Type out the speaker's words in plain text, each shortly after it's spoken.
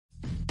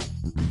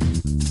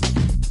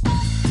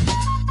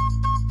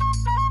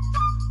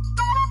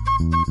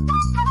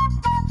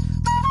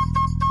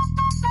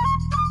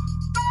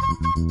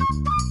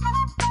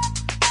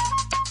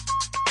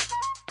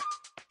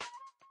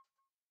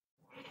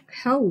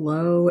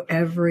Hello,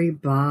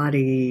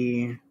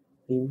 everybody.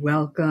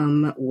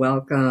 Welcome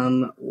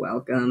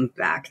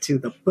back to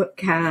the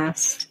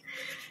Bookcast.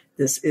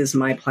 This is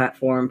my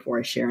platform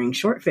for sharing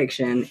short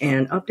fiction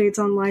and updates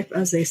on life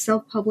as a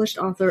self-published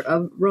author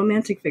of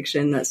romantic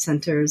fiction that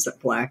centers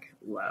Black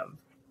love.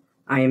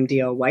 I am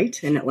D.L.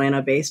 White, an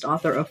Atlanta-based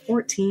author of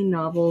 14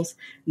 novels,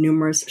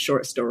 numerous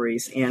short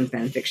stories, and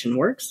fan fiction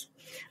works.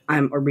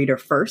 I'm a reader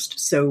first,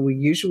 so we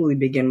usually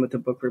begin with a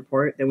book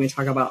report, then we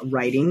talk about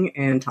writing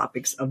and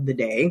topics of the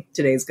day.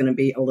 Today is going to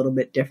be a little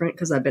bit different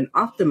because I've been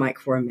off the mic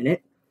for a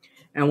minute.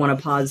 I want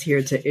to pause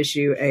here to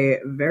issue a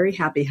very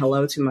happy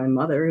hello to my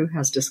mother who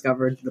has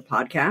discovered the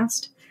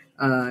podcast.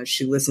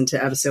 She listened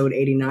to episode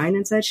 89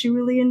 and said she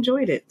really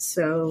enjoyed it,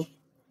 so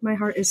my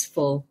heart is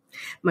full.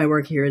 My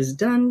work here is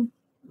done.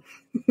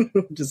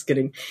 Just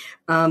kidding.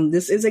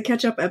 This is a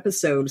catch-up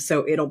episode,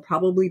 so it'll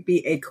probably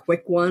be a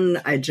quick one.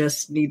 I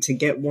just need to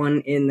get one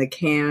in the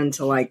can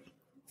to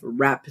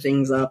wrap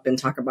things up and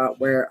talk about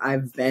where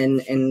I've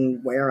been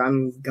and where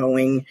I'm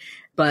going.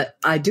 But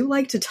I do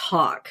like to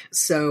talk,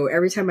 so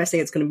every time I say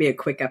it's going to be a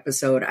quick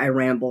episode, I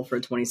ramble for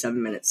 27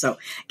 minutes. So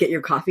get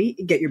your coffee,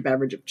 get your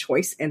beverage of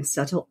choice, and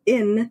settle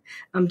in.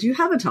 Do you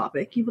have a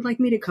topic you would like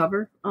me to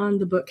cover on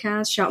the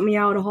Bookcast? Shout me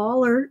out,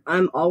 holler.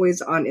 I'm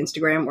always on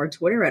Instagram or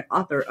Twitter at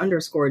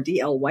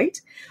author_DL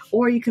White,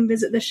 or you can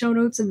visit the show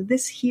notes of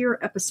this here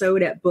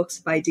episode at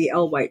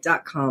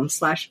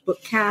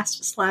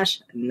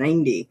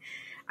booksbydlwhite.com/bookcast/90.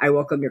 I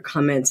welcome your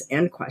comments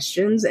and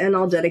questions, and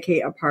I'll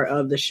dedicate a part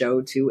of the show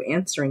to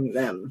answering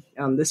them.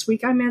 This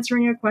week, I'm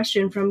answering a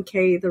question from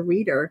Kay, the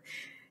reader.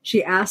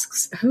 She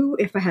asks, who,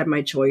 if I had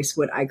my choice,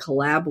 would I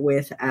collab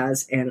with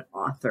as an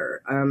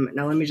author?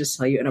 Now, let me just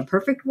tell you, in a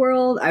perfect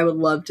world, I would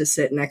love to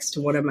sit next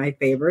to one of my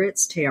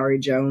favorites, Tayari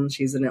Jones.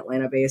 She's an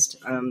Atlanta-based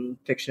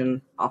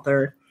fiction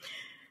author.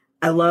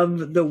 I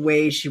love the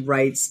way she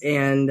writes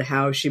and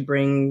how she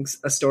brings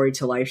a story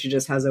to life. She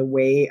just has a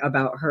way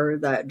about her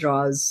that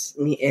draws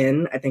me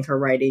in. I think her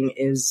writing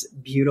is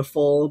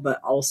beautiful,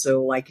 but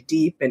also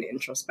deep and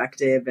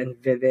introspective and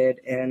vivid.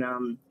 And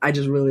I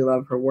just really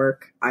love her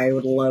work. I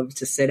would love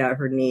to sit at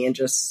her knee and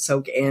just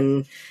soak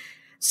in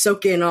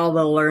all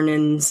the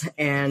learnings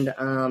and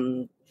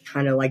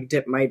kind of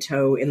dip my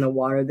toe in the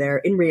water there.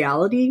 In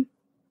reality,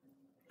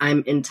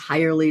 I'm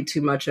entirely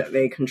too much of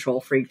a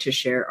control freak to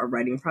share a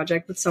writing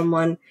project with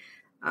someone.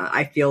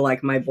 I feel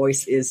like my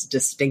voice is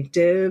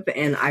distinctive,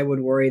 and I would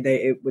worry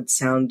that it would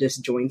sound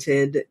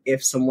disjointed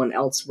if someone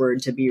else were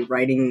to be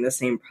writing the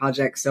same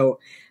project. So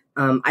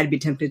I'd be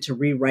tempted to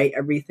rewrite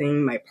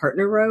everything my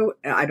partner wrote.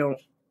 I don't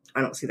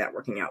see that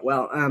working out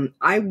well.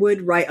 I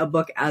would write a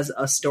book as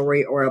a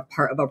story or a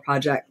part of a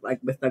project,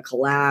 with a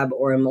collab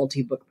or a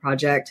multi-book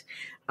project.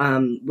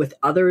 With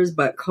others,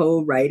 but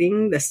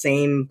co-writing the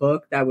same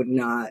book, that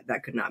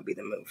could not be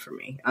the move for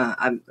me.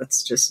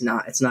 It's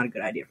not a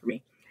good idea for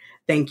me.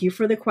 Thank you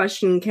for the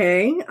question,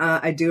 Kay.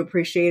 I do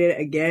appreciate it.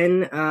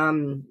 Again,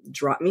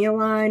 drop me a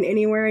line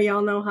anywhere.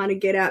 Y'all know how to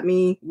get at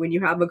me. When you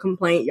have a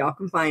complaint, y'all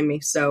can find me.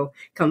 So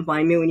come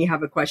find me when you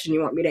have a question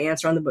you want me to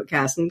answer on the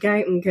Bookcast.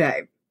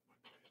 Okay.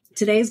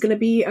 Today's going to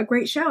be a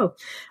great show.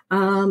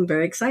 I'm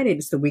very excited.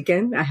 It's the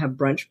weekend. I have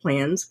brunch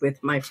plans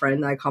with my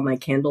friend that I call my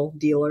candle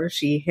dealer.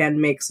 She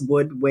hand makes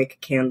wood wick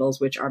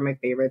candles, which are my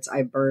favorites.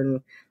 I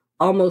burn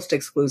almost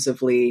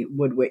exclusively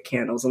wood wick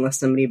candles unless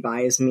somebody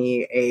buys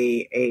me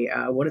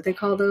a what do they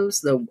call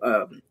those?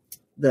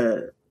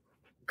 The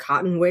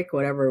cotton wick,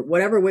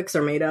 whatever wicks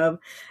are made of.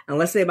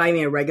 Unless they buy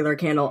me a regular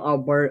candle,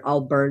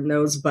 I'll burn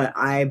those, but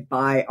I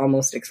buy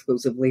almost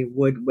exclusively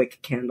wood wick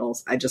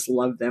candles. I just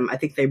love them. I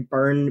think they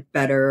burn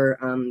better.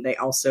 They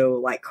also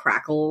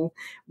crackle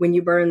when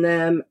you burn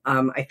them.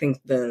 I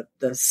think the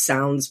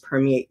sounds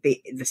permeate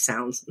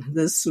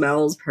the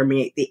smells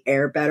permeate the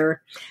air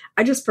better.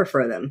 I just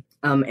prefer them.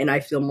 And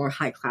I feel more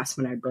high class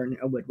when I burn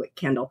a wood wick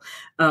candle.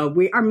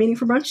 We are meeting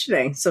for brunch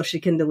today, so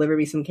she can deliver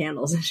me some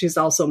candles. She's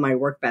also my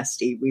work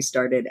bestie. We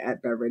started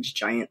at Beverage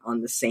Giant on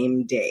the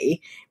same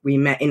day. We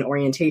met in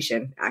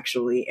orientation,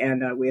 actually,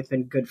 and we have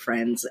been good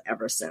friends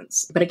ever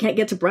since. But I can't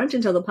get to brunch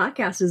until the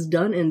podcast is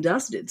done and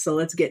dusted, so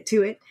let's get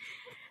to it.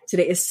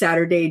 Today is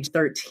Saturday,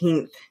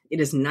 13th. It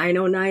is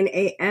 9:09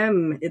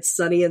 a.m. It's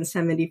sunny and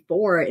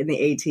 74 in the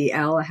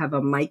ATL. I have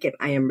a mic and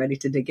I am ready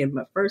to dig in.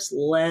 But first,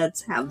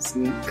 let's have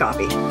some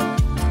coffee.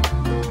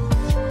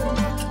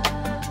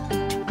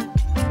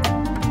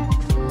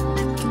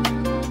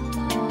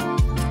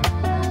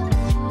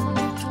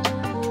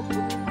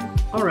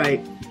 All right.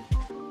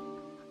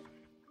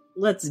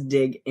 Let's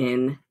dig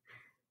in.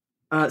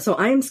 So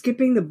I am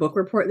skipping the book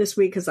report this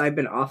week because I've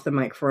been off the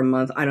mic for a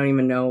month. I don't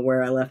even know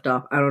where I left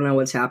off. I don't know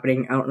what's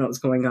happening. I don't know what's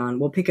going on.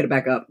 We'll pick it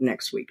back up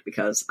next week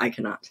because I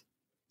cannot.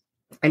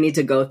 I need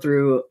to go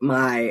through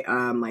my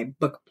my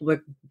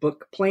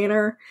book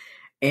planner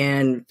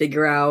and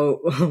figure out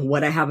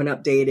what I haven't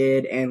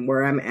updated and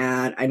where I'm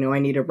at. I know I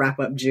need to wrap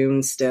up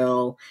June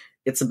still.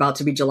 It's about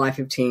to be July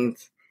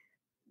 15th.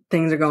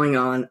 things are going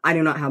on. I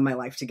do not have my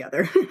life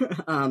together.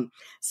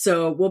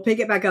 So we'll pick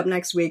it back up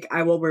next week.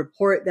 I will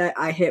report that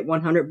I hit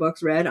 100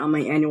 books read on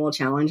my annual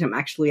challenge. I'm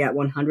actually at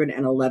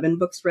 111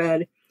 books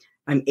read.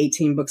 I'm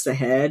 18 books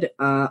ahead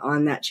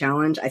on that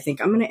challenge. I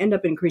think I'm going to end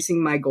up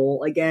increasing my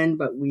goal again,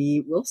 but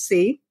we will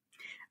see.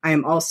 I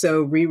am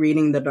also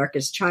rereading The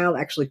Darkest Child,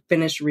 actually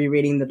finished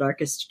rereading The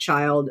Darkest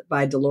Child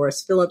by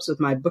Dolores Phillips with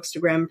my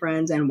Bookstagram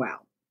friends. And wow,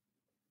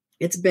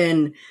 it's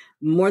been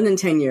more than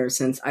 10 years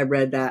since I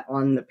read that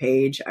on the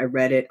page. I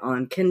read it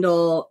on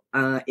Kindle.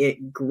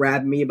 It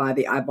grabbed me by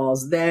the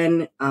eyeballs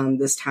then.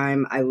 This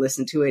time I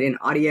listened to it in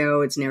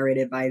audio. It's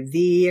narrated by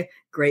the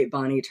great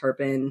Bonnie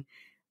Turpin.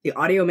 The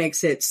audio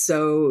makes it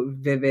so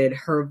vivid.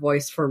 Her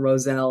voice for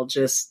Roselle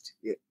just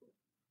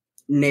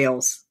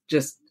nails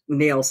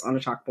on a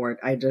chalkboard.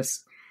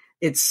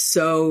 It's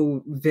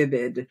so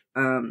vivid.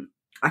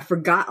 I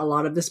forgot a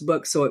lot of this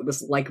book, so it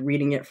was like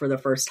reading it for the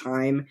first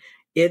time.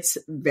 It's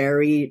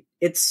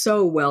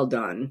so well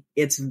done.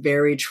 It's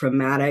very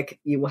traumatic.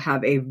 You will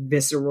have a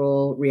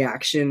visceral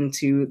reaction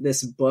to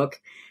this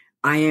book.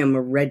 I am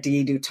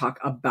ready to talk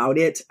about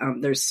it.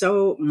 There's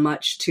so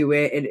much to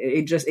it.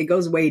 It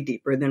goes way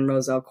deeper than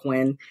Roselle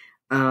Quinn.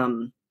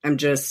 I'm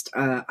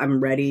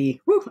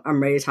ready.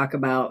 I'm ready to talk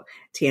about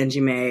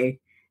Tianji May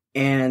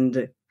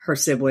and her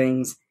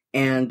siblings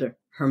and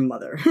her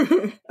mother.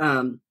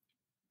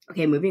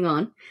 Okay, moving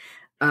on.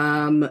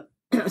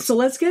 So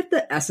let's get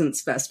the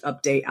EssenceFest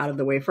update out of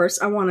the way.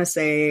 First, I want to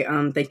say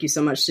thank you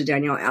so much to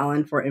Danielle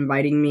Allen for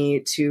inviting me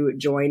to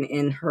join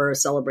in her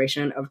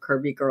celebration of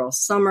Curvy Girl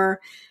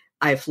Summer.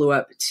 I flew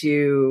up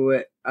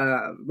to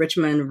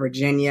Richmond,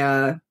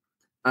 Virginia,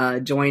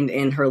 joined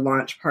in her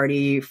launch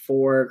party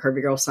for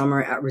Curvy Girl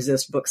Summer at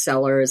Resist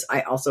Booksellers.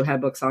 I also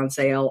had books on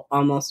sale,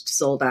 almost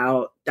sold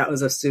out. That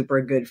was a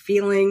super good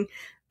feeling.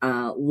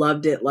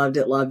 Loved it.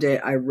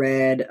 I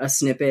read a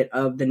snippet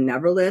of the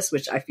Never List,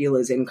 which I feel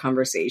is in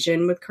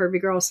conversation with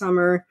Curvy Girl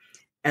Summer.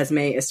 Esme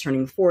is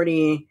turning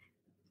 40.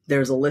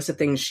 There's a list of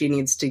things she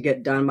needs to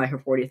get done by her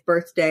 40th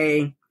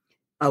birthday.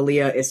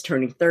 Aaliyah is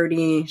turning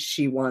 30.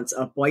 She wants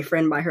a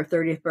boyfriend by her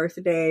 30th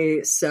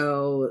birthday.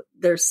 So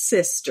they're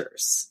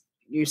sisters.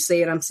 You see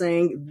what I'm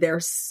saying?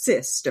 They're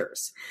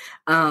sisters.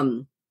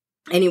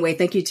 Anyway,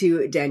 thank you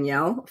to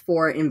Danielle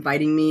for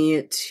inviting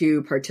me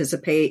to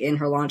participate in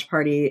her launch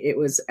party. It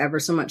was ever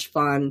so much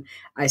fun.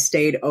 I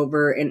stayed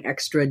over an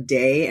extra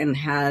day and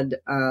had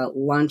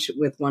lunch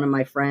with one of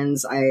my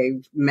friends I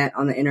met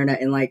on the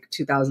internet in like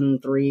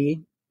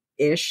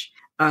 2003-ish.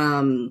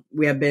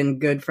 We have been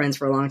good friends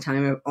for a long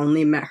time. I've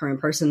only met her in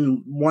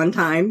person one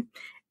time.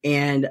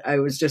 And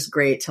it was just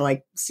great to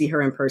like see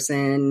her in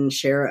person,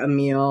 share a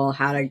meal,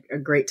 had a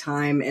great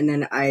time. And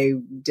then I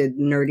did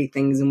nerdy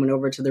things and went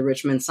over to the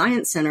Richmond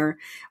Science Center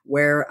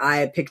where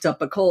I picked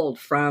up a cold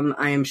from,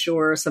 I am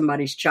sure,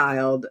 somebody's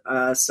child.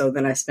 So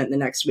then I spent the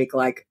next week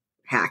like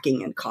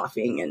hacking and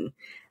coughing and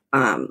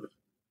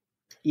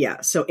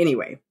so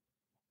anyway,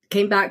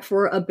 came back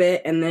for a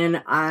bit and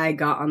then I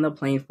got on the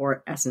plane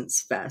for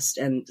EssenceFest.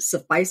 And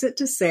suffice it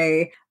to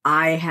say,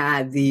 I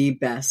had the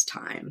best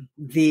time.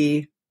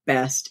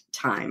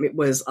 It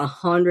was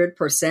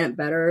 100%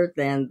 better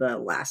than the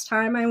last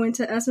time I went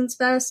to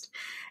EssenceFest.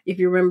 If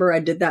you remember, I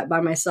did that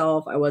by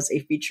myself. I was a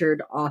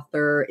featured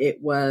author.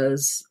 It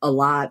was a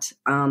lot.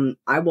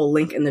 I will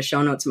link in the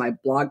show notes my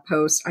blog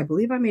post. I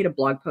believe I made a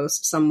blog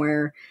post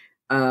somewhere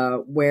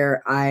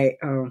where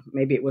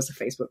maybe it was a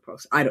Facebook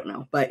post. I don't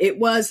know, but it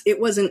was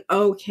an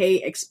okay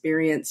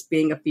experience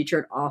being a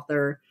featured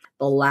author.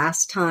 The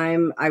last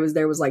time I was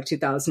there was like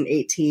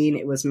 2018.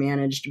 It was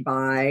managed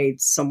by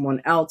someone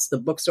else. The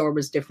bookstore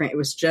was different. It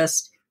was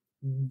just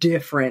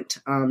different.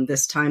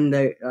 This time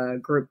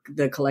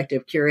the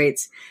collective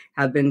curates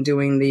have been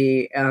doing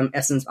the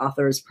Essence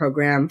Authors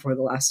program for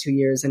the last 2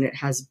 years, and it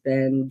has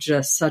been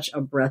just such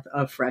a breath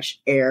of fresh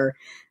air.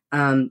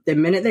 The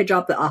minute they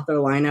dropped the author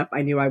lineup,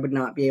 I knew I would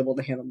not be able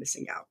to handle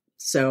missing out.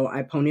 So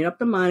I ponied up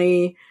the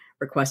money,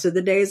 requested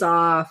the days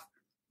off,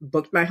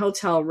 booked my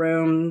hotel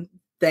room,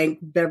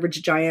 thanked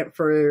Beverage Giant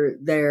for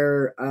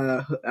their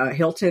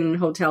Hilton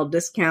hotel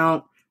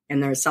discount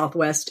and their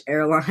Southwest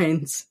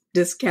Airlines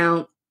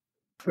discount.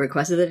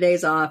 Requested the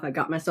days off. I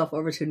got myself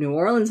over to New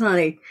Orleans,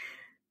 honey.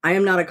 I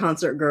am not a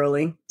concert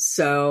girly,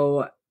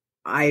 so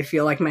I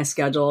feel like my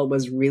schedule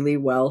was really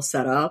well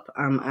set up.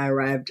 I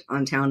arrived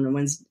in town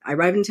Wednesday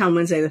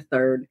the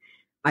 3rd.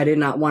 I did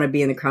not want to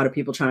be in the crowd of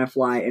people trying to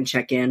fly and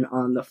check in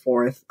on the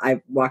 4th.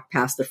 I walked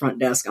past the front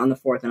desk on the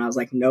 4th and I was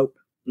like, nope.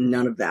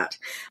 None of that.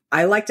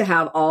 I like to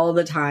have all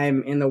the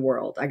time in the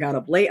world. I got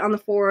up late on the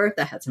 4th.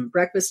 I had some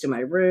breakfast in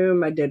my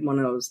room. I did one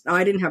of those. No,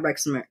 I didn't have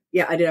breakfast in my.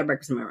 Yeah, I did have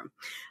breakfast in my room.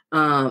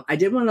 I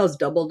did one of those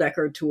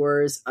double-decker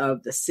tours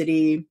of the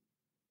city.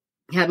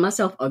 Had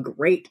myself a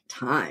great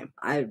time.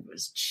 I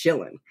was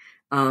chilling.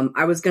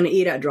 I was going to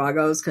eat at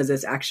Drago's because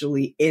it's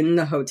actually in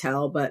the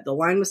hotel, but the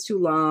line was too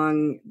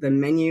long. The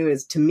menu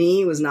to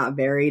me, was not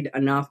varied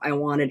enough. I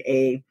wanted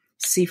a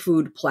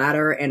seafood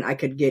platter and I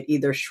could get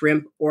either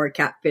shrimp or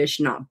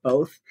catfish, not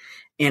both.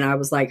 And I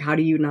was like, how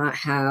do you not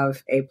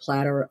have a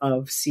platter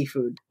of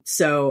seafood?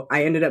 So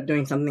I ended up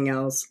doing something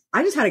else.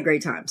 I just had a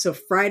great time. So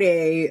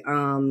Friday,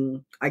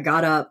 I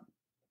got up,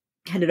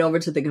 headed over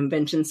to the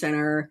convention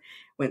center,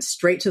 went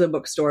straight to the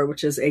bookstore,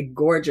 which is a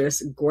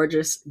gorgeous,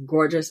 gorgeous,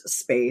 gorgeous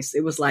space.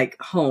 It was like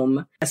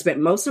home. I spent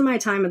most of my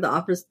time at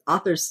the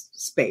author's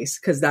space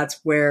because that's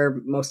where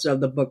most of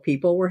the book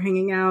people were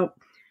hanging out.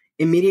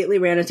 Immediately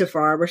ran into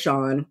Farah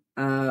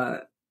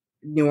Rashan,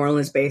 New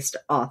Orleans-based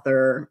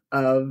author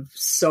of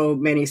so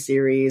many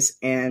series,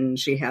 and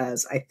she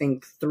has, I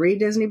think, 3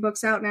 Disney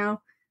books out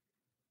now.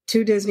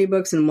 2 Disney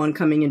books and 1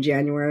 coming in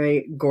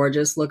January.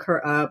 Gorgeous. Look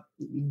her up.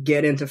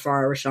 Get into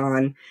Farah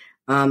Rashan.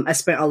 I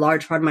spent a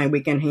large part of my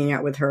weekend hanging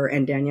out with her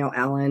and Danielle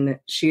Allen.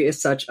 She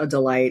is such a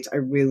delight. I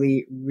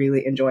really,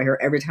 really enjoy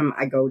her. Every time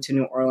I go to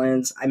New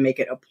Orleans, I make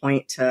it a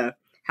point to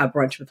have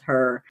brunch with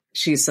her.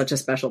 She's such a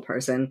special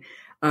person.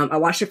 I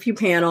watched a few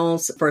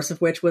panels, first of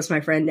which was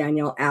my friend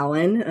Danielle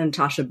Allen and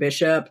Tasha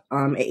Bishop,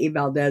 A.E.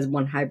 Valdez,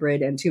 1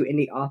 hybrid, and 2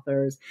 indie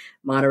authors,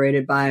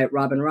 moderated by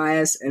Robin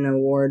Rias, an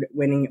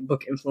award-winning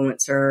book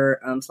influencer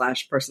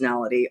 /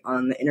 personality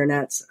on the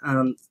internet.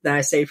 Then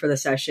I stayed for the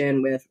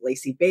session with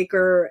Lacey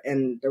Baker,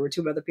 and there were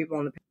 2 other people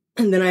on the panel.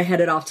 And then I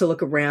headed off to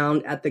look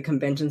around at the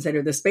convention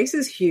center. The space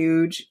is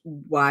huge,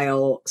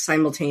 while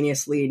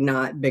simultaneously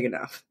not big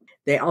enough.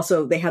 They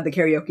had the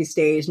karaoke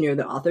stage near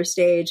the author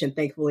stage, and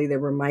thankfully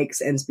there were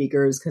mics and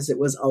speakers because it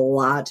was a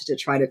lot to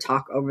try to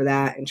talk over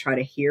that and try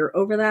to hear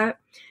over that.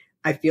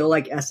 I feel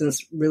like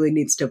Essence really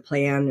needs to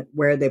plan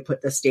where they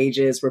put the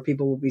stages where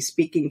people will be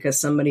speaking,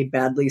 because somebody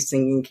badly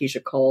singing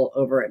Keisha Cole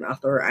over an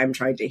author I'm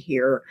trying to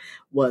hear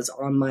was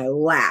on my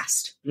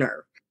last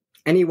nerve.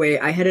 Anyway,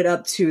 I headed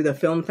up to the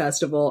film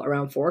festival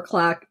around 4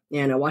 o'clock,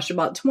 and I watched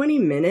about 20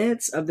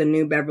 minutes of the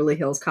new Beverly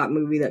Hills Cop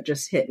movie that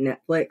just hit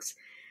Netflix.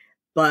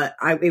 But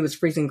it was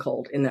freezing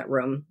cold in that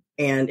room,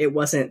 and it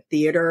wasn't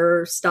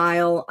theater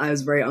style. I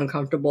was very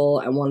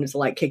uncomfortable. I wanted to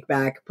like kick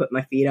back, put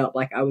my feet up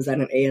like I was at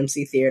an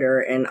AMC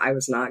theater, and I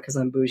was not because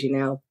I'm bougie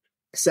now.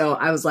 So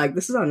I was like,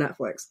 this is on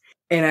Netflix.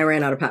 And I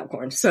ran out of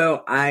popcorn.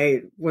 So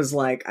I was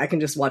like, I can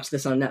just watch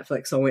this on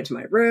Netflix. So I went to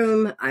my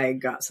room, I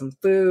got some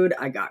food,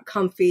 I got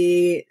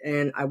comfy,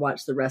 and I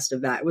watched the rest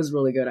of that. It was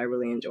really good. I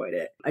really enjoyed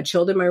it. I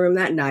chilled in my room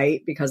that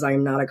night because I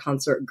am not a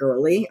concert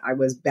girly. I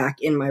was back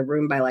in my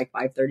room by like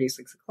 5:30,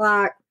 6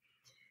 o'clock.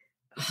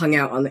 Hung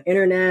out on the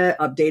internet,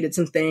 updated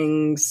some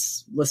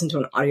things, listened to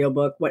an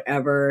audiobook,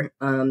 whatever.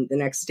 The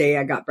next day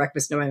I got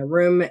breakfast in my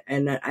room,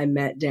 and I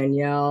met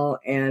Danielle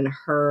and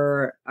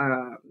her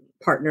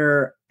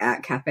partner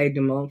at Cafe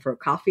Du Monde for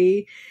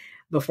coffee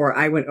before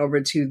I went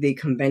over to the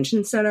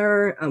convention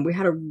center. We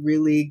had a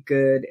really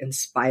good,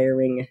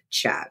 inspiring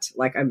chat.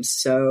 Like I'm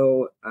just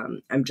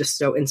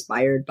so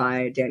inspired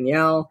by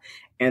Danielle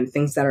and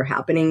things that are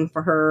happening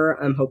for her.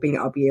 I'm hoping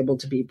I'll be able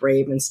to be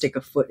brave and stick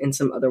a foot in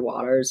some other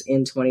waters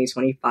in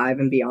 2025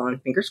 and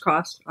beyond. Fingers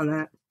crossed on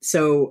that.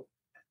 So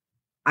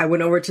I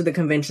went over to the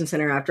convention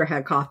center after I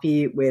had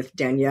coffee with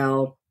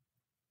Danielle.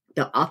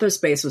 The author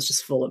space was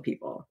just full of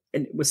people.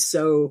 And it was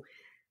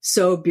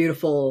so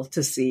beautiful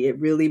to see. It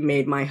really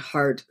made my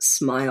heart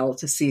smile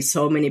to see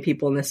so many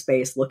people in this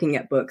space looking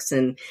at books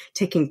and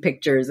taking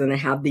pictures. And I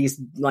have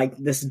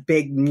this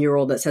big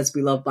mural that says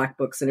 "We love Black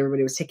books," and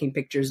everybody was taking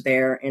pictures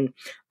there. And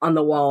on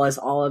the wall is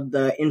all of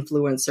the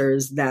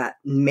influencers that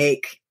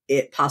make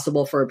it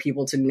possible for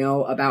people to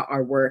know about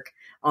our work.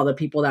 All the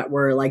people that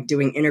were like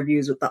doing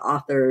interviews with the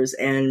authors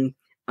and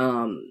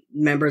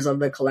members of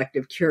the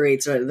collective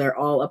curates, they're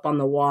all up on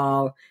the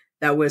wall.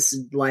 That was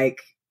like,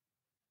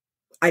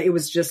 it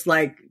was just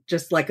like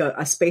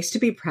a space to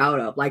be proud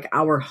of, like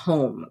our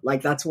home.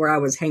 Like that's where I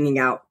was hanging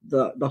out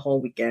the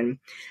whole weekend.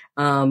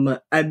 I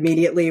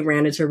immediately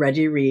ran into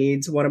Reggie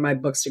Reeds, one of my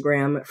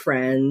Bookstagram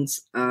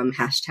friends,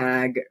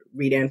 hashtag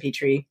Reed Ann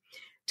Petrie.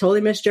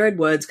 Totally missed Jared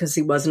Woods because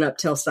he wasn't up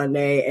till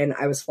Sunday and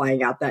I was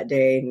flying out that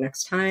day.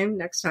 Next time.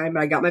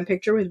 I got my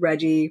picture with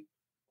Reggie.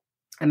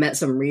 I met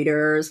some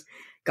readers,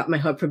 got my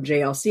hug from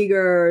JL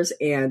Seegers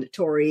and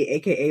Tori,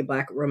 aka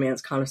Black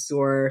Romance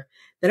Connoisseur.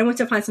 Then I went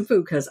to find some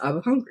food because I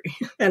was hungry.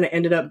 And I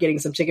ended up getting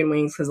some chicken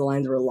wings because the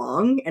lines were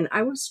long and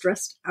I was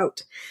stressed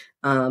out.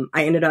 I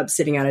ended up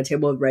sitting at a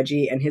table with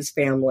Reggie and his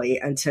family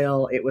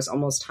until it was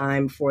almost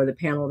time for the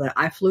panel that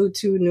I flew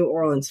to New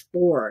Orleans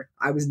for.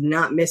 I was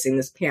not missing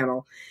this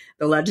panel.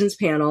 The Legends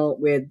panel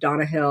with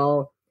Donna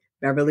Hill,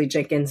 Beverly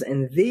Jenkins,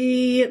 and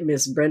the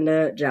Miss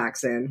Brenda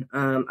Jackson.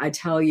 I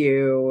tell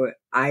you,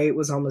 I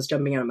was almost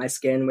jumping out of my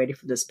skin waiting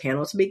for this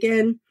panel to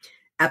begin.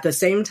 At the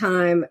same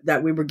time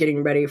that we were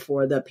getting ready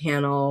for the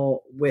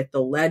panel with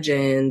the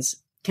Legends,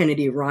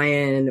 Kennedy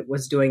Ryan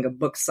was doing a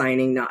book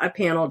signing, not a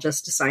panel,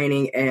 just a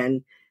signing.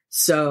 And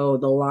so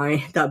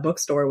that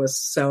bookstore was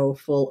so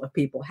full of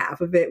people. Half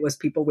of it was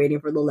people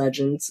waiting for the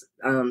Legends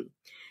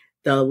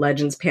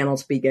panel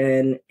to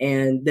begin.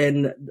 And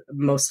then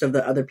most of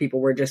the other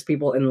people were just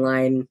people in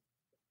line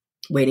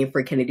waiting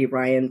for Kennedy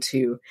Ryan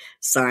to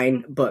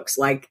sign books.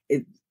 Like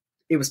it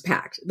was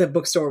packed. The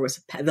bookstore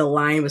the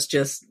line was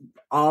just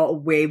all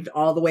waved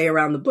all the way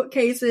around the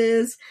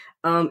bookcases.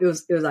 It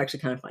was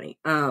actually kind of funny.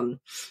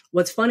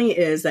 What's funny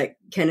is that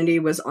Kennedy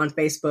was on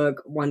Facebook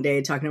one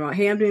day talking about,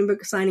 hey, I'm doing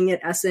book signing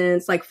at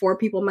Essence. Like 4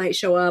 people might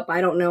show up.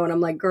 I don't know. And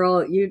I'm like,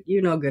 girl,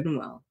 you know good and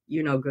well.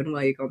 You know good and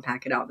well you're going to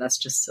pack it out. That's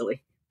just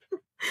silly.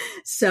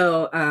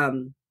 So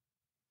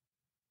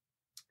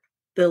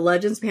the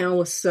Legends panel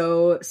was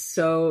so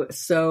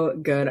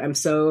good. I'm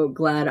so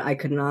glad I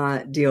could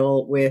not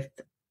deal with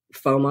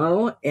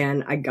FOMO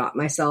and I got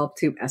myself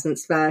to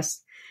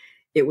EssenceFest.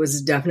 It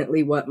was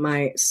definitely what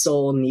my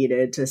soul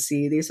needed to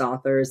see these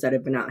authors that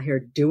have been out here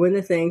doing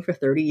the thing for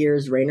 30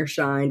 years, rain or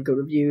shine, good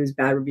reviews,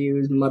 bad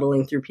reviews,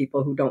 muddling through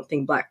people who don't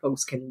think Black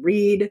folks can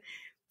read,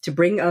 to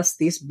bring us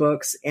these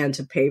books and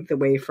to pave the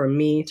way for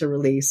me to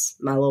release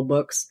my little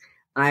books.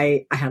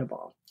 I had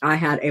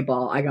a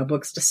ball. I got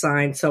books to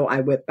sign, so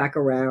I whipped back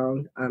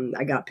around.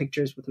 I got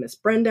pictures with Miss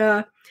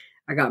Brenda.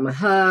 I got my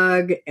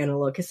hug and a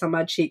little kiss on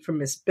my cheek from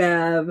Miss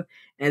Bev.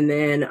 And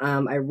then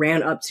I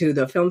ran up to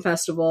the film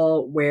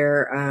festival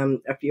where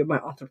a few of my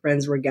author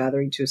friends were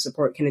gathering to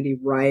support Kennedy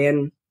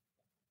Ryan.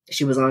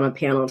 She was on a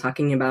panel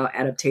talking about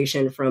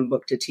adaptation from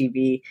book to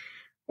TV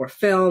or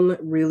film.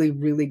 Really,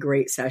 really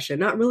great session.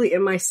 Not really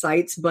in my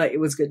sights, but it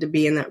was good to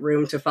be in that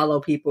room to follow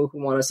people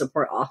who want to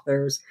support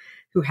authors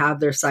who have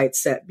their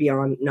sights set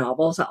beyond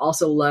novels. I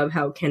also love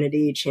how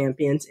Kennedy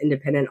champions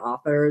independent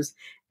authors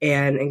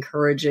and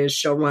encourages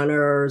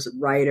showrunners,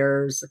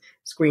 writers,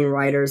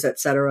 screenwriters,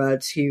 etc.,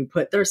 to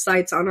put their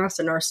sights on us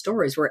and our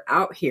stories. We're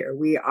out here.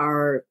 We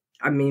are,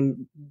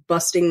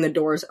 busting the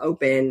doors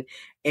open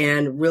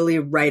and really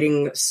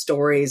writing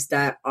stories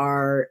that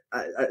are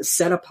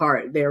set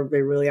apart. They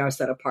really are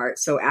set apart.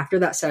 So after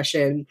that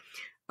session,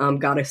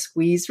 got a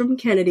squeeze from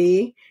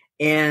Kennedy,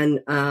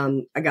 and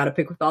I got to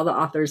pick with all the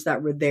authors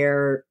that were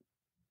there.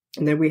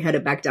 And then we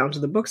headed back down to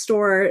the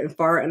bookstore, and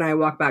Farah and I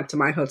walked back to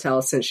my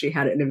hotel since she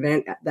had an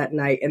event that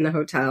night in the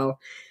hotel.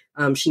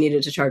 She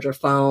needed to charge her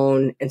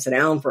phone and sit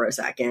down for a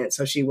second,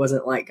 so she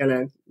wasn't like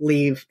gonna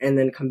leave and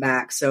then come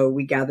back. So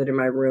we gathered in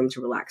my room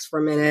to relax for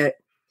a minute.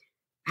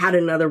 Had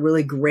another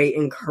really great,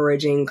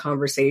 encouraging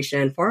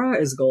conversation. Farah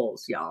is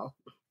goals, y'all.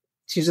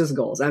 She's just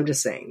goals. I'm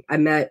just saying. I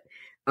met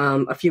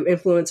a few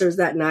influencers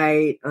that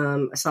night.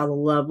 I saw the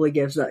lovely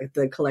gifts that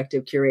the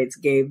collective curates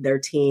gave their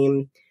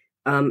team.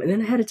 And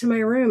then I headed to my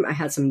room. I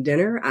had some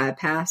dinner. I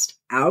passed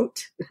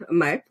out.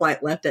 My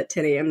flight left at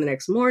 10 a.m. the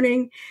next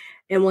morning.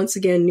 And once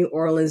again, New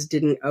Orleans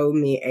didn't owe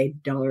me a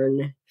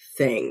darn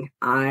thing.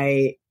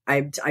 I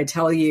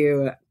tell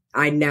you,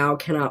 I now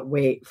cannot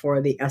wait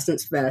for the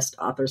EssenceFest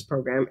Authors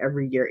Program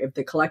every year. If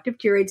the collective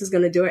curates is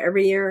going to do it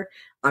every year,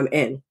 I'm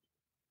in.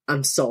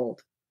 I'm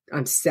sold.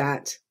 I'm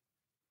set.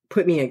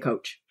 Put me in,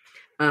 coach.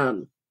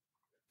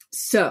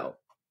 So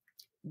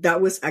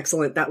that was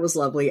excellent. That was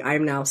lovely. I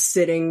am now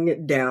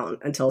sitting down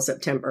until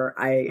September.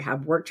 I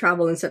have work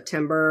travel in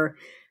September.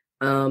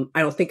 I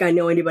don't think I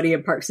know anybody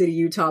in Park City,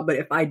 Utah, but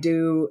if I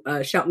do,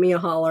 shout me a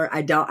holler.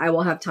 I doubt I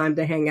will have time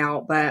to hang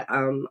out, but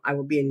I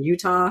will be in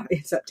Utah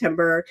in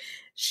September,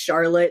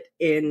 Charlotte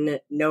in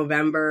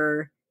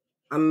November.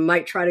 I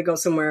might try to go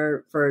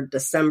somewhere for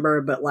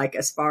December, but like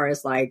as far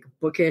as like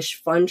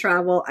bookish fun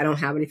travel, I don't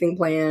have anything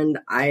planned.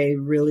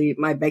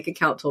 My bank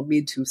account told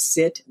me to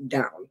sit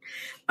down.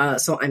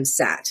 So I'm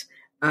sat.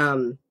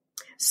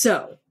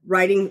 So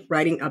writing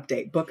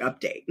update, book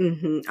update.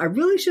 I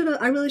really should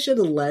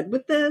have led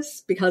with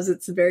this because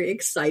it's very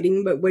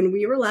exciting. But when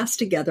we were last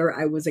together,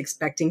 I was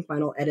expecting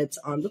final edits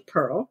on the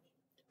Pearl.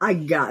 I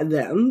got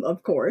them,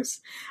 of course.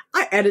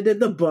 I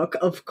edited the book,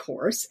 of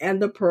course, and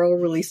the Pearl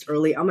released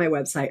early on my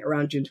website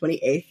around June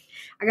 28th.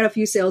 I got a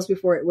few sales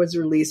before it was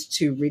released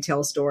to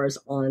retail stores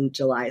on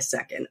July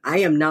 2nd. I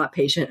am not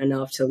patient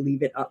enough to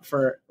leave it up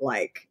for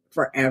like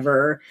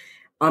forever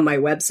on my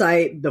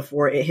website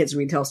before it hits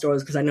retail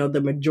stores because I know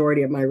the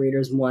majority of my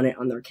readers want it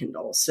on their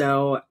Kindle.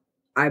 So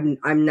I'm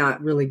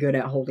not really good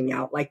at holding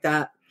out like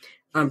that.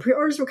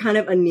 Pre-orders were kind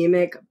of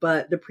anemic,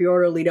 but the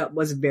pre-order lead up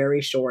was very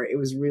short. It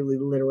was really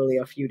literally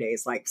a few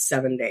days, like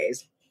 7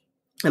 days.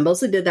 I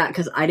mostly did that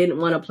because I didn't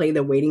want to play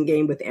the waiting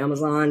game with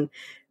Amazon,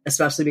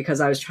 especially because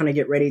I was trying to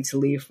get ready to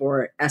leave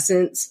for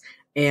Essence.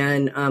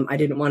 And I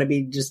didn't want to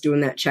be just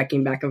doing that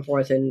checking back and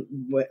forth and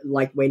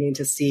waiting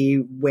to see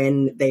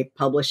when they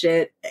publish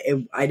it.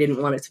 I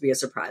didn't want it to be a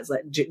surprise.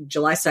 Like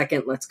July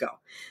 2nd, let's go.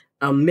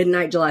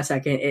 Midnight, July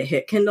 2nd, it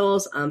hit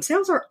Kindles.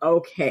 Sales are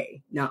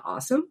okay. Not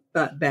awesome,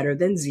 but better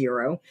than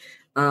zero.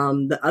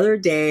 The other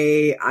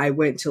day, I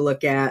went to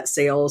look at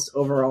sales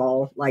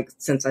overall, like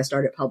since I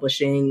started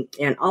publishing,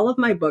 and all of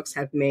my books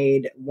have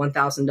made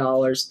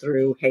 $1,000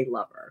 through Hey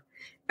Lover.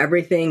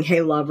 Everything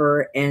Hey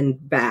Lover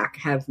and back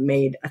have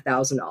made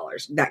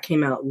 $1,000. That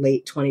came out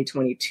late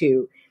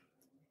 2022.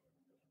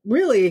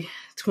 Really,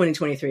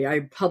 2023.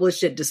 I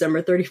published it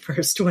December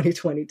 31st,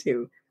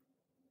 2022.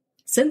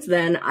 Since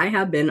then, I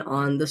have been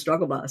on the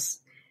struggle bus.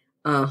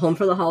 Home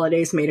for the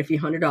Holidays made a few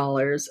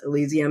 $100.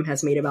 Elysium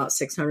has made about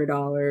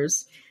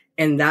 $600.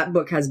 And that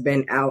book has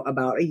been out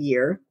about a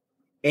year.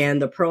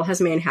 And the Pearl has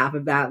made half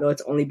of that, though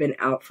it's only been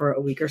out for a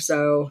week or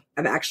so.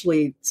 I've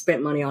actually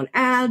spent money on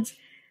ads.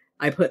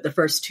 I put the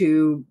first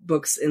 2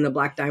 books in the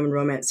Black Diamond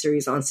romance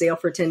series on sale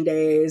for 10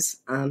 days.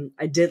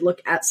 I did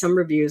look at some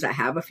reviews. I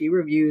have a few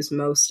reviews.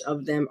 Most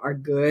of them are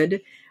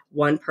good.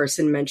 One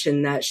person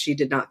mentioned that she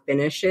did not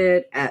finish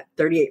it at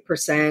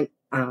 38%.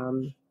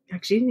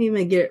 She didn't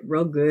even get it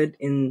real good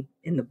in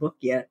the book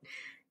yet.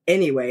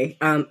 Anyway,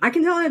 I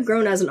can tell I've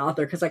grown as an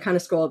author because I kind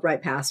of scrolled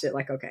right past it.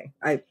 Like, okay,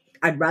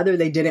 I'd rather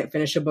they didn't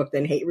finish a book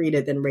than hate read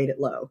it than rate it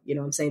low. You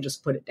know what I'm saying?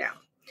 Just put it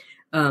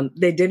down.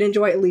 They did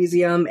enjoy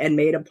Elysium and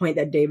made a point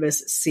that Davis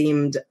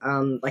seemed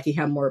like he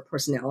had more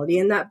personality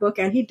in that book,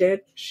 and he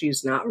did.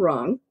 She's not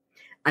wrong.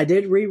 I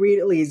did reread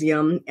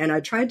Elysium, and I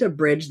tried to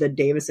bridge the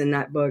Davis in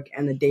that book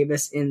and the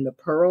Davis in the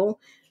Pearl.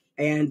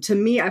 And to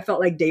me, I felt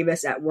like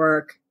Davis at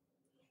work,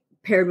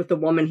 paired with the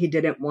woman he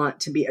didn't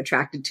want to be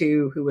attracted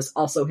to, who was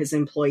also his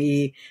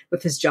employee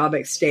with his job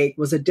at stake,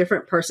 was a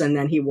different person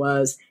than he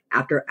was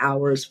after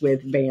hours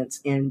with Vance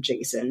and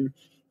Jason.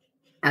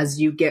 As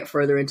you get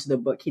further into the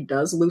book, he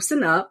does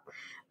loosen up.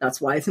 That's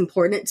why it's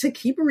important to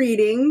keep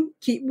reading,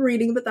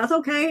 but that's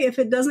okay. If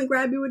it doesn't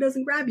grab you, it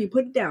doesn't grab you.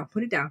 Put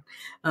it down.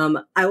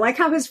 I like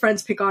how his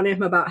friends pick on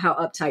him about how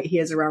uptight he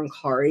is around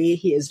Kari.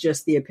 He is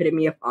just the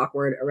epitome of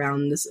awkward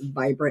around this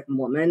vibrant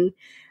woman.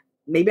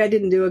 Maybe I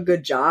didn't do a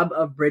good job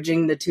of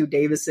bridging the 2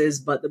 Davises,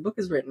 but the book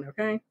is written,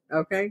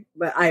 okay.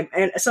 But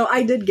so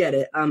I did get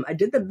it. I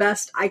did the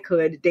best I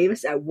could.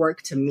 Davis at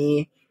work to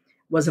me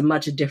was a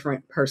much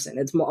different person.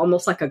 It's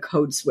almost like a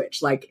code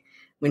switch. Like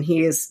when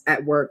he is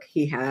at work,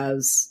 he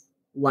has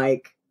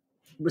like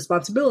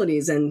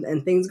responsibilities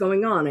and things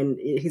going on, and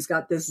he's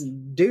got this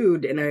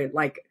dude in a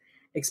like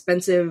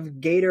expensive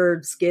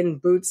gator skin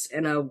boots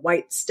and a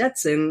white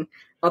Stetson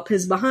up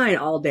his behind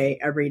all day,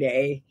 every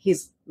day.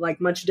 He's like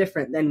much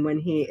different than when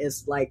he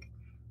is like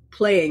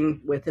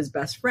playing with his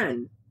best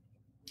friend.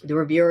 The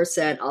reviewer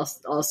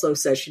also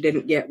says she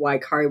didn't get why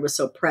Kari was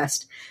so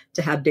pressed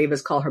to have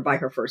Davis call her by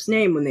her first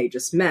name when they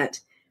just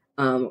met.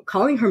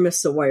 Calling her Miss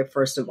Savoy,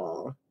 first of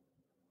all,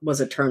 was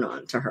a turn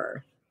on to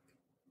her.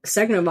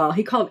 Second of all,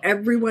 he called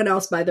everyone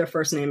else by their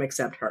first name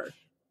except her.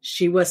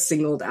 She was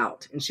singled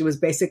out, and she was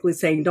basically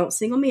saying, don't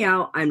single me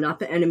out. I'm not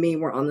the enemy.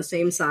 We're on the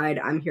same side.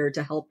 I'm here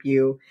to help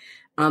you.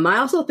 I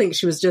also think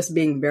she was just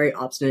being very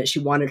obstinate. She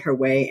wanted her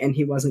way, and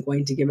he wasn't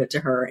going to give it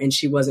to her, and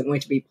she wasn't going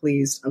to be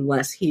pleased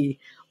unless he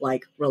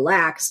like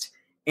relaxed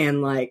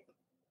and like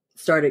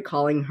started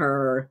calling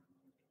her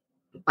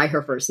by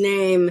her first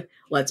name.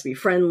 Let's be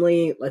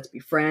friendly. Let's be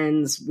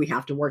friends. We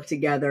have to work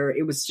together.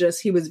 It was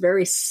just, he was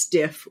very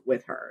stiff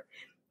with her,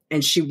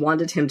 and she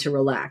wanted him to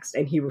relax,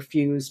 and he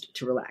refused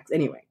to relax.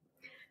 Anyway,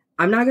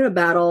 I'm not going to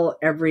battle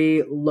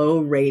every low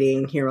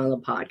rating here on the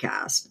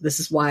podcast. This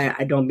is why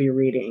I don't be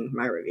reading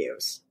my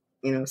reviews.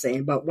 You know what I'm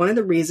saying? But one of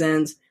the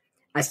reasons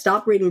I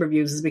stopped reading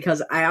reviews is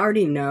because I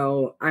already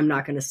know I'm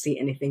not going to see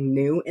anything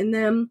new in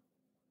them.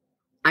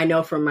 I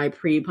know from my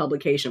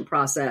pre-publication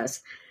process,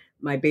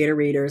 my beta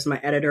readers, my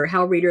editor,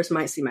 how readers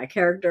might see my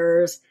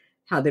characters,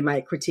 how they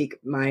might critique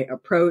my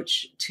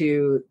approach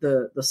to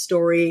the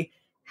story,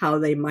 how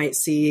they might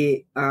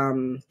see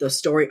the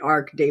story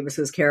arc,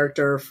 Davis's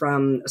character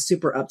from a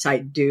super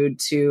uptight dude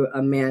to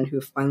a man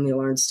who finally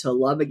learns to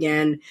love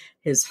again.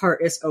 His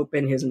heart is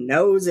open. His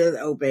nose is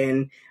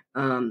open.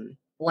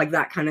 Like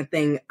that kind of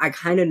thing. I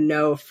kind of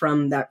know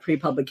from that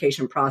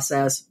pre-publication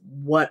process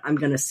what I'm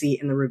going to see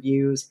in the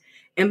reviews.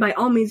 And by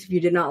all means, if you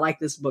did not like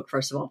this book,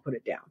 first of all, put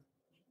it down.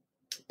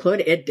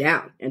 Put it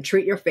down and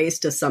treat your face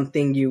to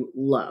something you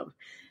love.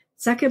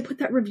 Second, put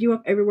that review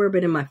up everywhere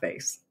but in my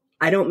face.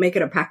 I don't make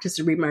it a practice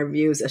to read my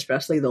reviews,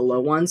 especially the low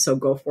ones, so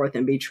go forth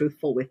and be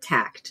truthful with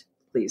tact.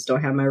 Please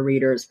don't have my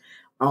readers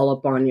all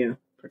up on you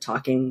for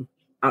talking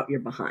out your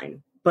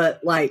behind.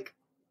 But like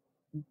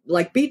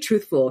be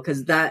truthful,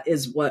 because that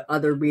is what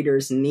other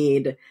readers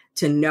need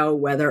to know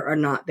whether or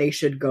not they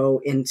should go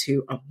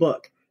into a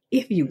book.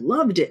 If you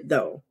loved it,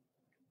 though,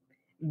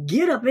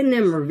 get up in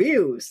them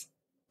reviews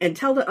and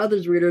tell those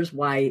other readers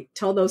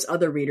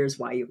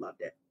why you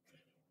loved it.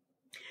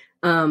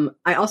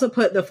 I also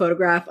put the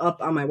photograph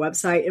up on my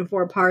website in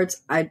 4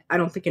 parts. I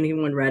don't think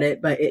anyone read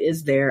it, but it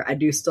is there. I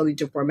do still need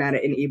to format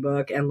it in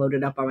ebook and load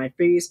it up on my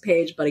previous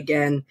page. But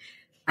again,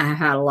 I have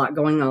had a lot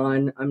going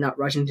on. I'm not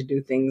rushing to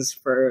do things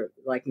for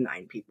like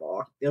 9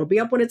 people. It'll be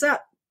up when it's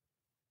up.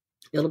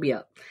 It'll be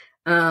up.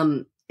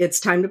 It's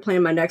time to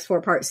plan my next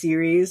 4-part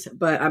series,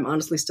 but I'm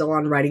honestly still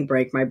on writing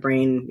break. My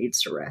brain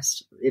needs to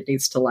rest. It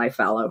needs to lie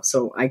fallow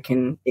so it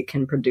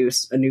can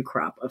produce a new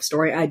crop of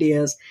story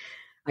ideas.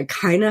 I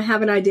kind of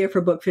have an idea for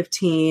book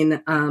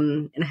 15,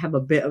 and I have a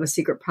bit of a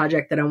secret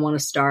project that I want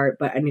to start,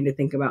 but I need to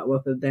think about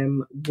both of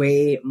them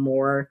way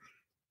more.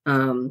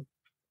 And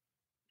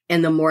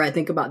the more I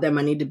think about them,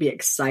 I need to be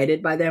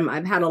excited by them.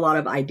 I've had a lot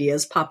of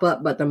ideas pop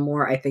up, but the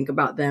more I think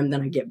about them,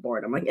 then I get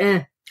bored. I'm like,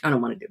 I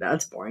don't want to do that.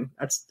 That's boring.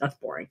 That's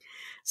boring.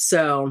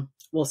 So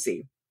we'll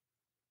see.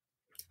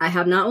 I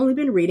have not only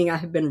been reading, I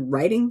have been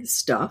writing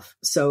stuff.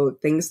 So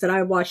things that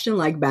I watched and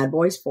like Bad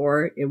Boys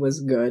 4, it was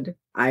good.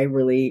 I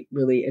really,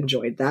 really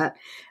enjoyed that.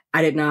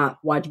 I did not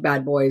watch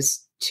Bad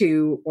Boys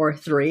 2 or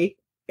 3,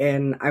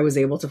 and I was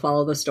able to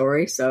follow the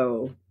story.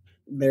 So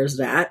there's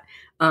that.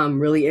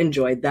 Really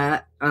enjoyed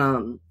that.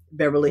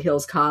 Beverly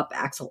Hills Cop,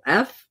 Axel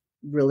F.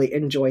 Really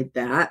enjoyed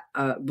that.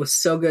 Was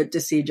so good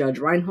to see Judge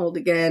Reinhold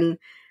again.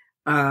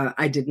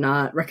 I did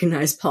not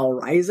recognize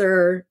Paul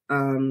Reiser.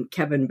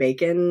 Kevin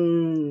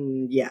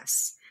Bacon,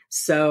 yes.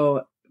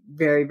 So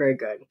very, very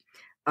good.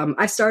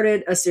 I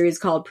started a series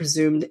called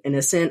Presumed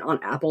Innocent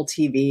on Apple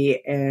TV,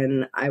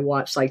 and I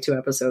watched like 2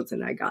 episodes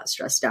and I got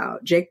stressed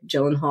out. Jake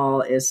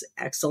Gyllenhaal is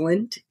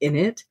excellent in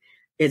it.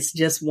 It's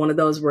just one of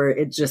those where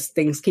it just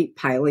things keep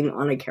piling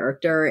on a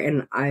character,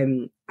 and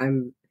I'm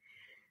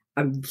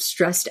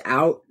stressed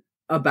out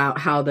about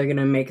how they're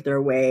gonna make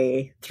their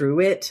way through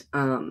it.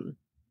 I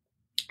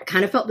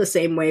kind of felt the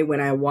same way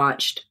when I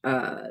watched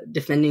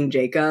Defending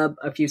Jacob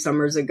a few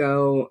summers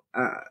ago.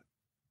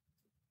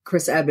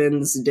 Chris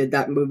Evans did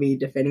that movie,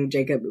 Defending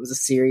Jacob. It was a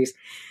series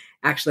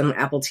actually on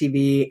Apple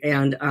TV,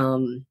 and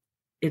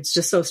it's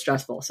just so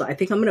stressful. So I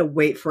think I'm going to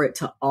wait for it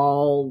to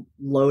all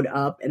load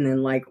up and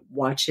then like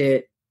watch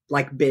it,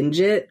 like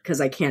binge it,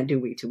 because I can't do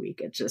week to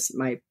week. It's just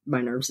my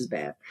nerves is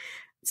bad.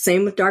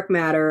 Same with Dark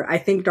Matter. I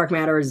think Dark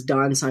Matter is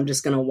done, so I'm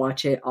just going to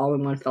watch it all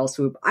in one fell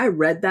swoop. I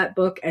read that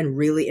book and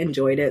really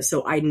enjoyed it,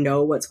 so I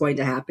know what's going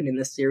to happen in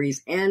this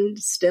series, and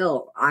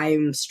still,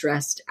 I'm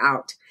stressed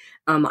out.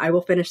 I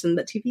will finish them,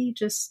 but TV it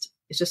just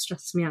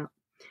stresses me out.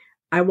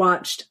 I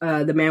watched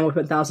The Man with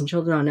 1,000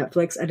 Children on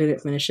Netflix. I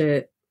didn't finish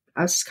it.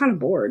 I was just kind of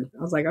bored.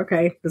 I was like,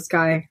 okay, this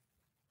guy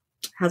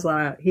has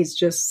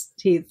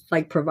he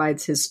like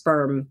provides his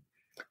sperm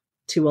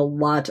to a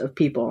lot of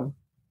people.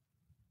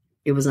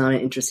 It was not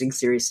an interesting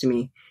series to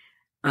me.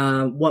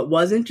 What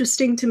was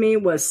interesting to me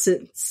was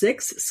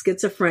 6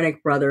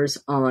 Schizophrenic Brothers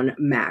on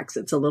Max.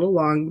 It's a little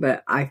long,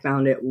 but I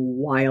found it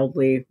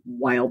wildly,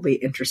 wildly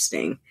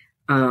interesting.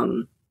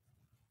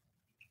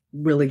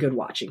 Really good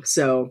watching.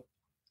 So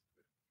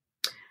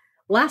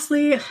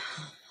lastly,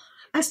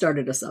 I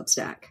started a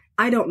Substack.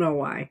 I don't know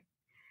why.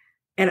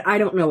 And I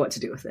don't know what to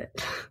do with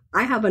it.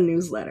 I have a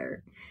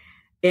newsletter.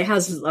 It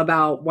has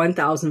about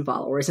 1,000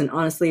 followers. And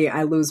honestly,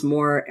 I lose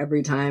more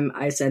every time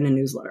I send a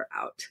newsletter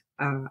out.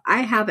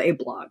 I have a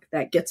blog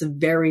that gets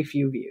very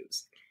few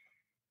views.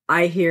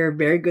 I hear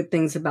very good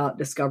things about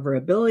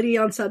discoverability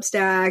on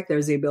Substack.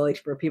 There's the ability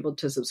for people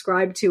to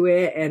subscribe to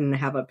it and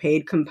have a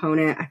paid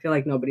component. I feel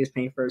like nobody's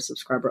paying for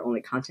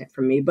subscriber-only content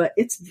from me, but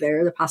it's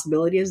there. The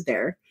possibility is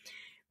there,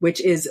 which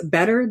is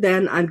better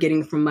than I'm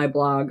getting from my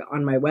blog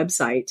on my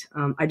website.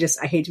 I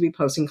hate to be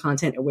posting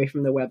content away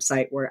from the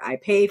website where I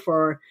pay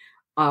for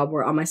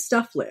where all my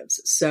stuff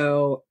lives.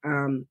 So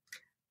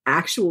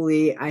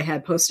actually, I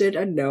had posted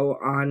a note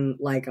on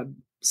like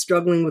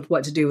struggling with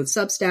what to do with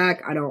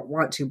Substack. I don't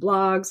want 2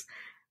 blogs.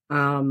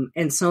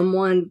 And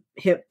someone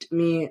hipped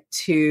me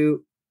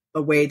to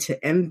a way to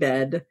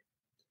embed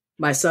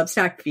my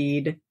Substack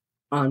feed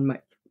on my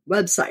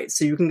website.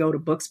 So you can go to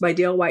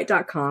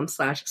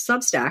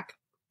booksbydlewhite.com/Substack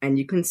and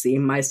you can see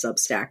my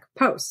Substack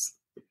posts.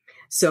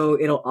 So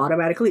it'll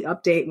automatically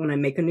update when I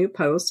make a new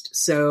post.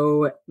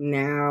 So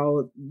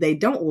now they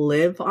don't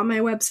live on my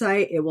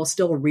website. It will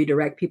still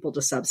redirect people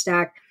to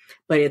Substack,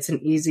 but it's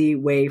an easy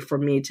way for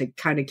me to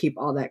kind of keep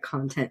all that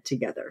content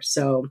together.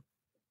 So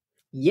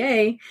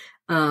yay.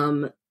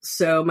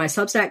 So my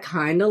Substack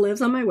kind of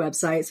lives on my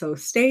website. So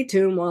stay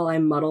tuned while I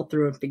muddle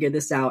through and figure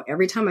this out.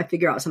 Every time I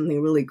figure out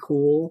something really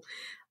cool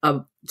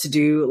to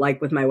do,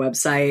 like with my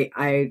website,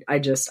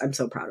 I'm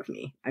so proud of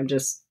me. I'm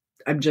just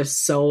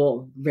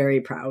so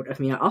very proud of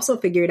me. I also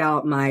figured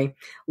out my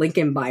link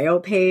in bio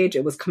page.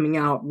 It was coming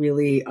out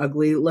really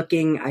ugly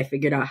looking. I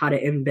figured out how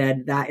to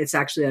embed that. It's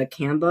actually a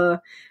Canva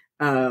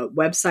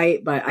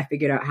website, but I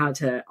figured out how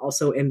to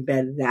also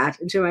embed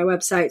that into my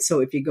website. So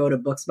if you go to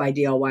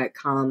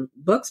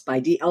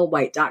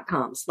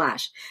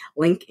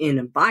booksbydlwhite.com/link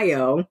in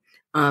bio,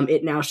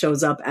 it now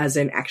shows up as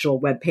an actual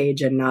web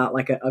page and not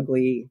like an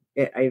ugly.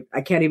 I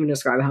can't even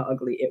describe how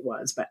ugly it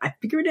was, but I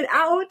figured it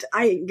out.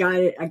 I got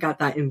it. I got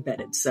that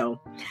embedded.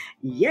 So,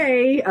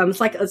 yay!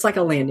 It's like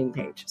a landing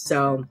page.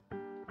 So,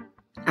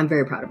 I'm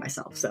very proud of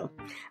myself. So,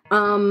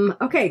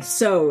 okay.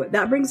 So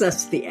that brings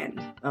us to the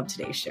end of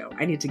today's show.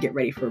 I need to get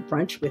ready for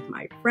brunch with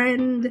my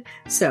friend.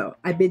 So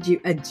I bid you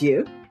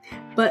adieu,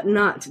 but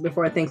not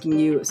before thanking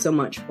you so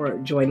much for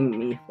joining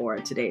me for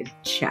today's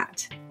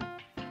chat.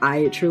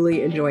 I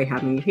truly enjoy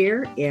having you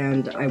here,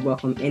 and I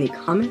welcome any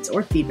comments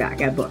or feedback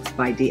at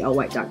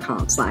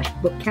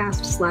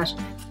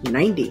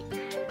booksbydlwhite.com/bookcast/90.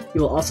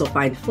 You will also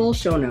find full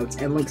show notes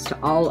and links to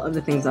all of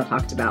the things I've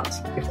talked about,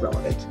 if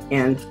relevant,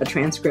 and a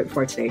transcript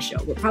for today's show,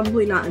 but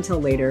probably not until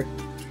later.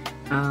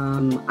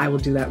 I will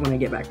do that when I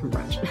get back from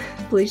brunch.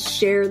 Please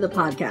share the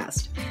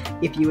podcast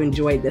if you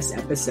enjoyed this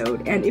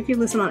episode. And if you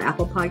listen on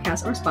Apple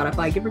Podcasts or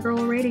Spotify, give a girl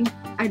a rating.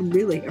 I'd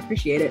really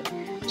appreciate it.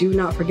 Do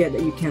not forget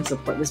that you can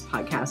support this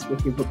podcast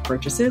with your book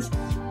purchases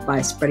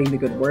by spreading the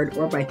good word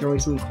or by throwing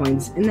some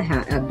coins in the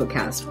hat at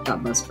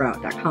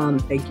bookcast.buzzsprout.com.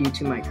 Thank you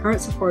to my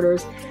current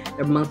supporters.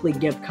 Their monthly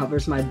gift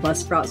covers my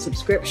Buzzsprout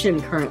subscription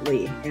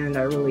currently, and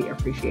I really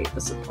appreciate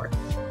the support.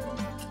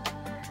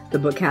 The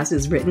Bookcast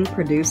is written,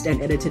 produced,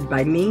 and edited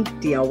by me,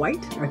 DL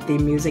White. Our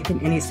theme music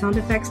and any sound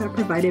effects are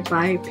provided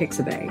by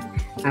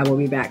Pixabay. I will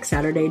be back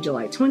Saturday,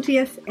 July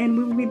 20th, and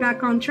we will be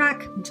back on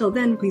track. Until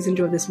then, please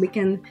enjoy this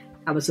weekend.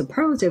 Have a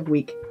superlative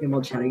week, and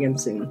we'll chat again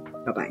soon.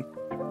 Bye-bye.